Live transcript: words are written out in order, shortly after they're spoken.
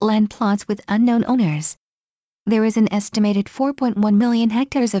land plots with unknown owners. There is an estimated 4.1 million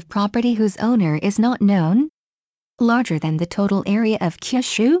hectares of property whose owner is not known, larger than the total area of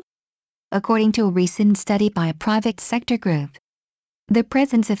Kyushu, according to a recent study by a private sector group. The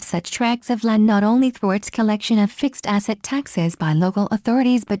presence of such tracts of land not only thwarts collection of fixed asset taxes by local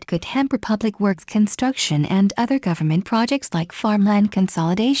authorities but could hamper public works construction and other government projects like farmland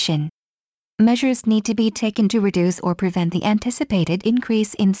consolidation. Measures need to be taken to reduce or prevent the anticipated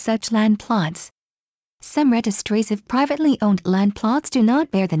increase in such land plots. Some registries of privately owned land plots do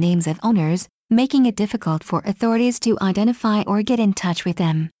not bear the names of owners, making it difficult for authorities to identify or get in touch with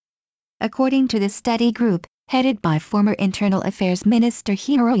them. According to the study group, headed by former Internal Affairs Minister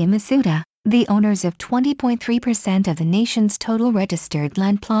Hiroya Masuda, the owners of 20.3% of the nation's total registered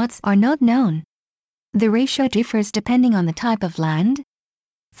land plots are not known. The ratio differs depending on the type of land: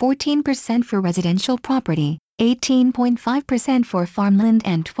 14% for residential property, 18.5% for farmland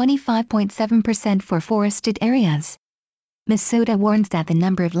and 25.7% for forested areas. Masuda warns that the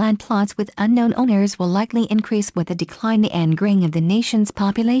number of land plots with unknown owners will likely increase with the decline and graying of the nation's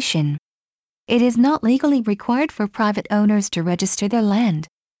population. It is not legally required for private owners to register their land.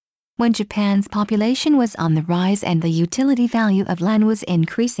 When Japan's population was on the rise and the utility value of land was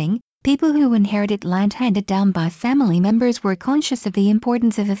increasing, people who inherited land handed down by family members were conscious of the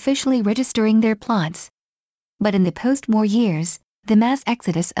importance of officially registering their plots. But in the post-war years, the mass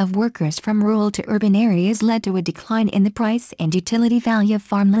exodus of workers from rural to urban areas led to a decline in the price and utility value of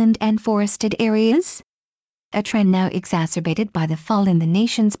farmland and forested areas, a trend now exacerbated by the fall in the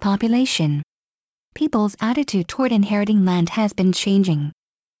nation's population. People's attitude toward inheriting land has been changing.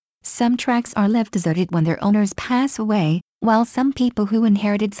 Some tracts are left deserted when their owners pass away, while some people who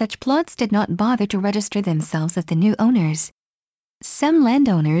inherited such plots did not bother to register themselves as the new owners. Some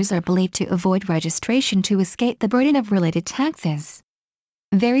landowners are believed to avoid registration to escape the burden of related taxes.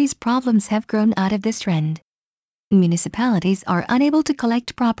 Various problems have grown out of this trend. Municipalities are unable to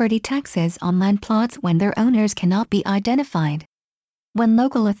collect property taxes on land plots when their owners cannot be identified. When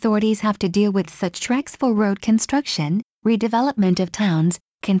local authorities have to deal with such tracts for road construction, redevelopment of towns,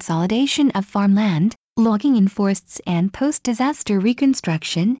 consolidation of farmland, logging in forests and post-disaster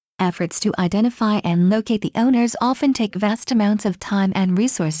reconstruction, efforts to identify and locate the owners often take vast amounts of time and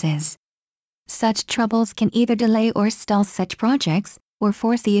resources. Such troubles can either delay or stall such projects, or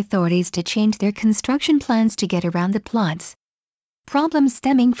force the authorities to change their construction plans to get around the plots. Problems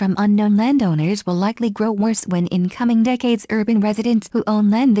stemming from unknown landowners will likely grow worse when in coming decades urban residents who own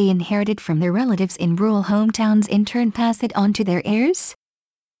land they inherited from their relatives in rural hometowns in turn pass it on to their heirs,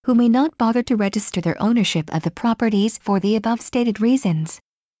 who may not bother to register their ownership of the properties for the above-stated reasons.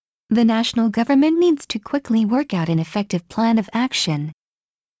 The national government needs to quickly work out an effective plan of action.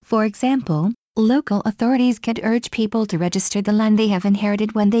 For example, local authorities could urge people to register the land they have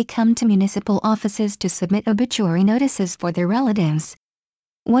inherited when they come to municipal offices to submit obituary notices for their relatives.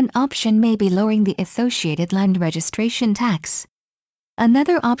 One option may be lowering the associated land registration tax.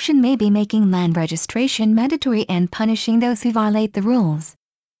 Another option may be making land registration mandatory and punishing those who violate the rules.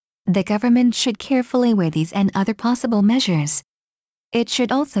 The government should carefully weigh these and other possible measures. It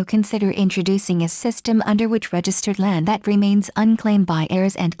should also consider introducing a system under which registered land that remains unclaimed by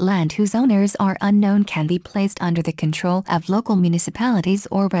heirs and land whose owners are unknown can be placed under the control of local municipalities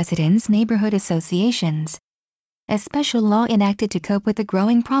or residents' neighborhood associations. A special law enacted to cope with the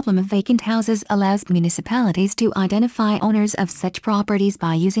growing problem of vacant houses allows municipalities to identify owners of such properties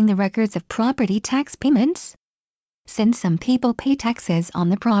by using the records of property tax payments. Since some people pay taxes on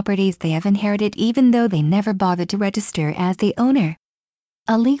the properties they have inherited even though they never bothered to register as the owner,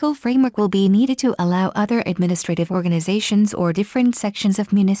 a legal framework will be needed to allow other administrative organizations or different sections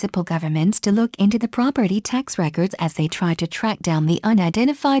of municipal governments to look into the property tax records as they try to track down the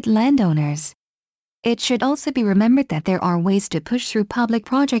unidentified landowners. It should also be remembered that there are ways to push through public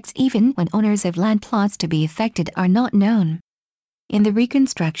projects even when owners of land plots to be affected are not known. In the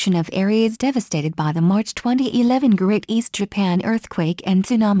reconstruction of areas devastated by the March 2011 Great East Japan earthquake and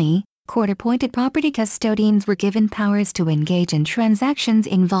tsunami, court-appointed property custodians were given powers to engage in transactions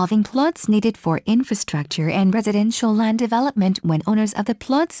involving plots needed for infrastructure and residential land development when owners of the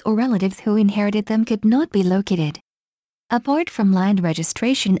plots or relatives who inherited them could not be located. Apart from land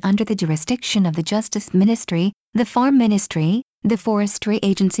registration under the jurisdiction of the Justice Ministry, the Farm Ministry, the Forestry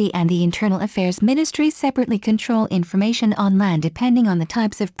Agency and the Internal Affairs Ministry separately control information on land depending on the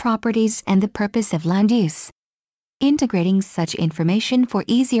types of properties and the purpose of land use. Integrating such information for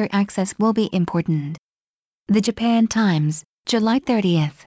easier access will be important. The Japan Times, July 30.